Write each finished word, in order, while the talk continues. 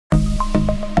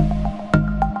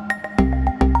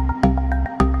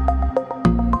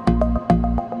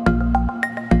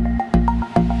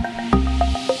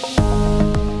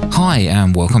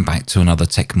welcome back to another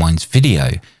Tech Minds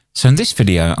video. So in this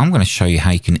video, I'm going to show you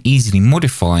how you can easily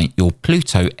modify your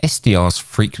Pluto SDR's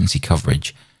frequency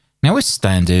coverage. Now as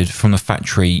standard from the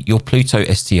factory, your Pluto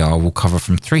SDR will cover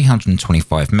from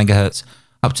 325 MHz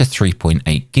up to 3.8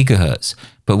 GHz.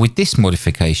 But with this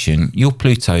modification, your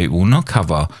Pluto will now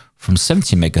cover from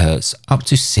 70 MHz up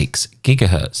to 6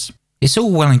 GHz. It's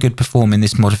all well and good performing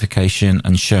this modification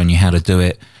and showing you how to do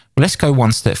it. But let's go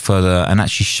one step further and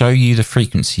actually show you the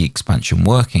frequency expansion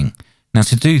working. Now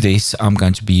to do this, I'm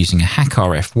going to be using a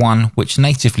HackRF1, which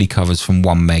natively covers from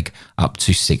 1 meg up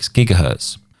to 6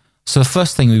 GHz. So the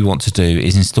first thing we want to do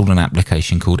is install an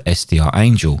application called SDR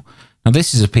Angel. Now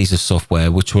this is a piece of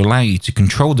software which will allow you to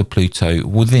control the Pluto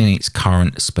within its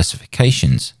current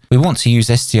specifications. We want to use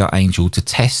SDR Angel to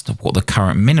test what the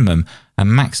current minimum and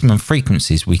maximum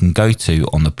frequencies we can go to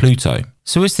on the Pluto.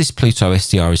 So as this Pluto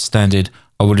SDR is standard,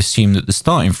 I would assume that the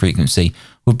starting frequency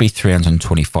would be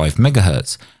 325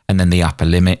 MHz and then the upper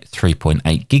limit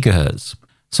 3.8 GHz.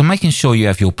 So making sure you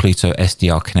have your Pluto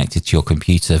SDR connected to your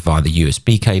computer via the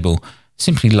USB cable,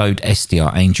 simply load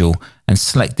SDR Angel and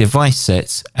select device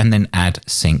sets and then add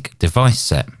sync device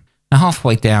set. Now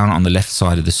halfway down on the left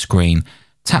side of the screen,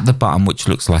 tap the button which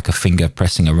looks like a finger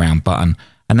pressing a round button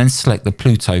and then select the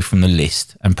Pluto from the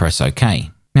list and press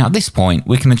OK. Now at this point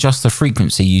we can adjust the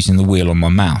frequency using the wheel on my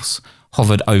mouse,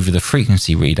 hovered over the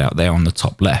frequency readout there on the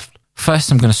top left.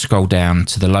 First I'm going to scroll down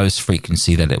to the lowest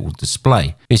frequency that it will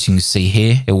display. As you can see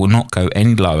here, it will not go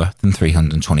any lower than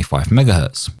 325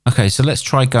 MHz. Okay, so let's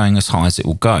try going as high as it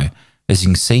will go. As you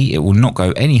can see, it will not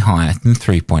go any higher than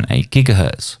 3.8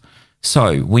 GHz.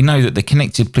 So we know that the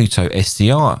connected Pluto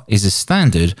SDR is as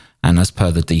standard and as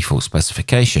per the default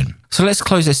specification. So let's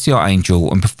close SDR Angel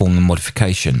and perform the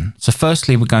modification. So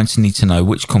firstly, we're going to need to know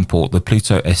which COM port the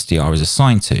Pluto SDR is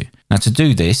assigned to. Now to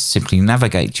do this, simply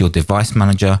navigate to your device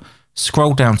manager,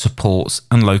 scroll down to ports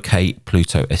and locate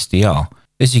Pluto SDR.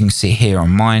 As you can see here on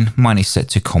mine is set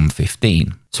to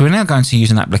COM15. So we're now going to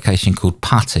use an application called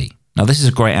PuTTY. Now this is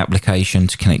a great application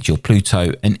to connect your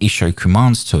Pluto and issue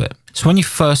commands to it. So when you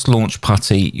first launch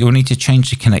PuTTY, you'll need to change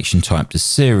the connection type to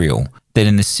serial. Then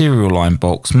in the serial line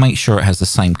box, make sure it has the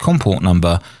same COM port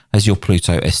number as your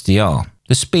Pluto SDR.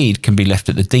 The speed can be left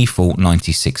at the default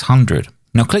 9600.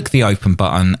 Now click the open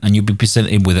button and you'll be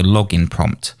presented with a login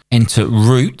prompt. Enter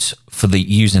root for the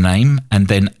username and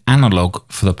then analog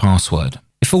for the password.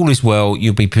 If all is well,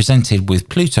 you'll be presented with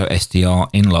Pluto SDR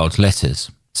in large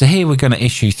letters. So here we're going to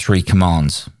issue 3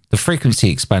 commands. The frequency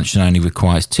expansion only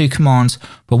requires 2 commands,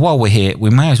 but while we're here, we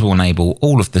may as well enable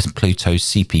all of the Pluto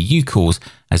CPU cores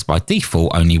as by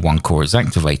default only 1 core is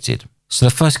activated. So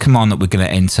the first command that we're going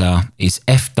to enter is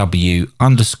fw_set_env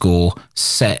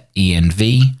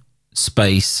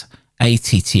space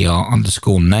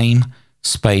attr_name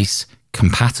space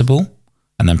compatible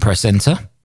and then press enter.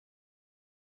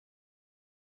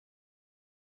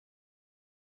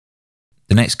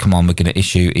 The next command we're going to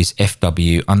issue is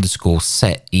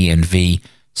fw_set_env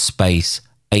space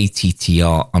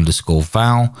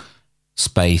attr_val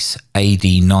space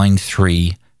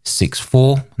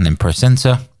ad9364 and then press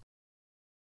enter.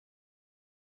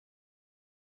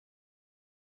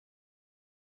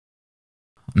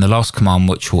 And the last command,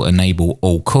 which will enable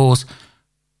all cores,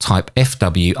 type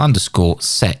fw_set_env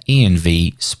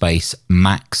space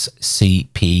maxcpus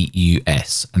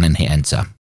and then hit enter.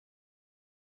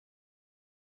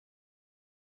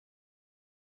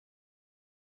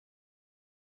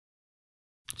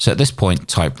 So at this point,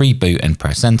 type reboot and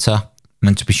press enter. And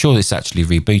then to be sure this actually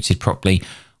rebooted properly,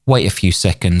 wait a few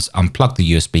seconds, unplug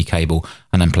the USB cable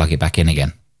and then plug it back in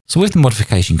again. So with the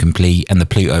modification complete and the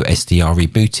Pluto SDR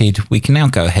rebooted, we can now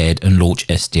go ahead and launch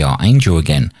SDR Angel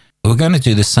again. We're going to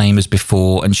do the same as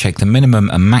before and check the minimum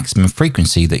and maximum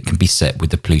frequency that can be set with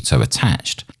the Pluto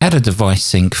attached. Add a device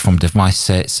sync from device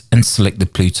sets and select the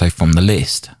Pluto from the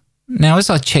list. Now as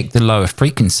I check the lower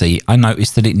frequency, I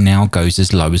noticed that it now goes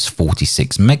as low as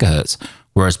 46 MHz,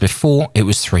 whereas before it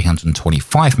was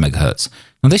 325 MHz.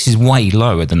 Now this is way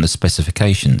lower than the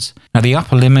specifications. Now the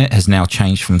upper limit has now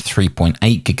changed from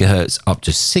 3.8 GHz up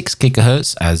to 6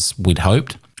 GHz as we'd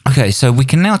hoped. Okay, so we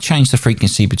can now change the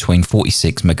frequency between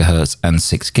 46 MHz and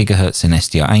 6 GHz in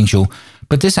SDR Angel,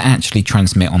 but does it actually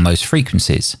transmit on those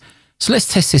frequencies? So let's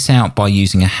test this out by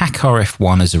using a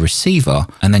HackRF1 as a receiver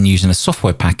and then using a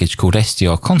software package called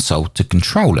SDR Console to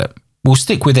control it. We'll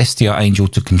stick with SDR Angel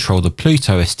to control the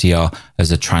Pluto SDR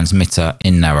as a transmitter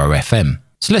in narrow FM.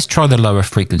 So let's try the lower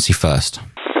frequency first. 1,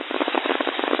 2, 3,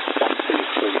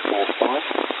 4, 5.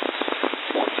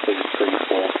 1, 2, 3,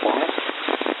 4, 5.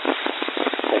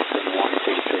 Testing 1,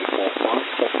 2, 3, 4, 5.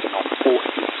 Testing on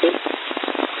 46.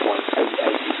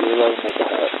 1880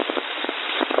 MHz.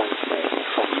 Transmitting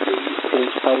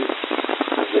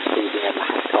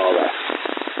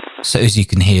So as you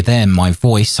can hear there, my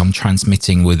voice, I'm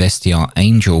transmitting with SDR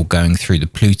Angel going through the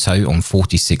Pluto on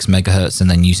 46 megahertz and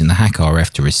then using the hack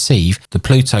RF to receive. The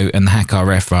Pluto and the hack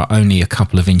RF are only a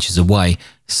couple of inches away,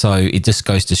 so it just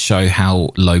goes to show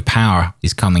how low power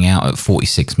is coming out at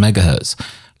 46 megahertz.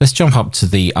 Let's jump up to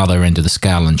the other end of the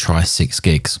scale and try 6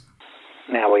 gigs.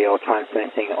 Now we are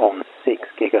transmitting on 6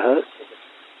 gigahertz.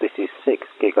 This is 6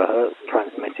 gigahertz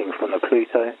transmitting from the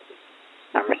Pluto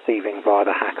and receiving via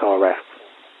the hack RF.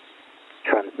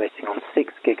 Transmitting on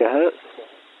 6 gigahertz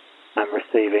and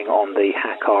receiving on the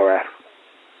hack RF.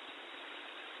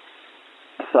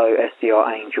 So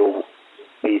SDR Angel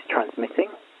is transmitting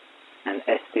and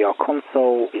SDR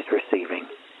Console is receiving.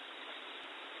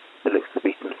 There looks to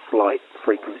be some slight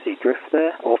frequency drift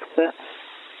there, offset,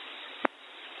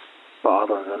 but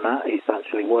other than that, it's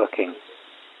actually working.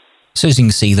 So as you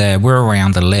can see there, we're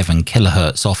around 11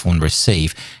 kilohertz off on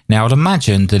receive. Now I'd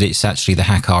imagine that it's actually the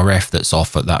hack RF that's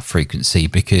off at that frequency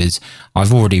because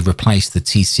I've already replaced the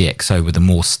TCXO with a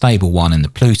more stable one in the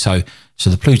Pluto, so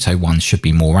the Pluto one should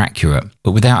be more accurate.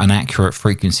 But without an accurate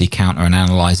frequency counter and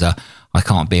analyzer, I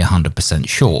can't be 100%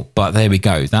 sure, but there we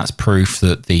go. That's proof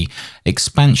that the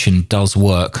expansion does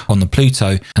work on the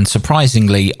Pluto, and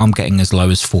surprisingly, I'm getting as low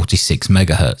as 46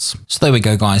 megahertz. So there we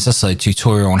go, guys. That's a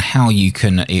tutorial on how you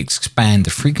can expand the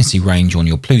frequency range on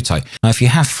your Pluto. Now, if you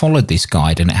have followed this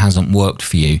guide and it hasn't worked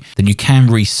for you, then you can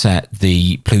reset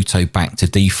the Pluto back to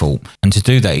default. And to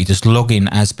do that, you just log in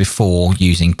as before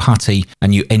using PuTTY,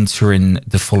 and you enter in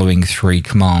the following 3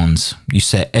 commands. You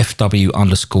set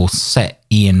fw_set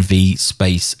env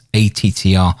space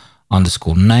attr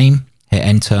underscore name, hit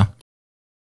enter.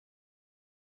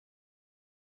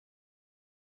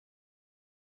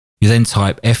 You then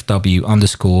type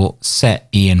fw_set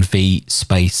env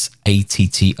space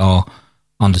attr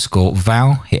underscore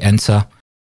val, hit enter.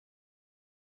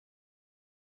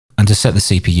 And to set the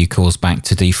CPU cores back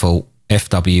to default,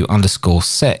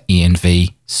 fw_set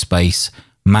env space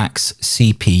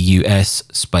maxcpus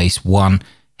space 1,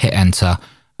 hit enter,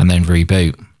 and then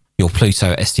reboot. Your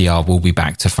Pluto SDR will be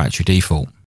back to factory default.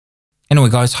 Anyway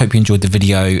guys, hope you enjoyed the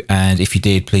video, and if you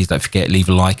did, please don't forget, leave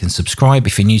a like and subscribe.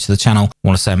 If you're new to the channel, I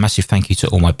want to say a massive thank you to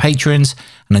all my patrons,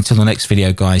 and until the next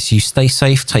video guys, you stay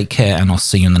safe, take care, and I'll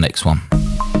see you in the next one.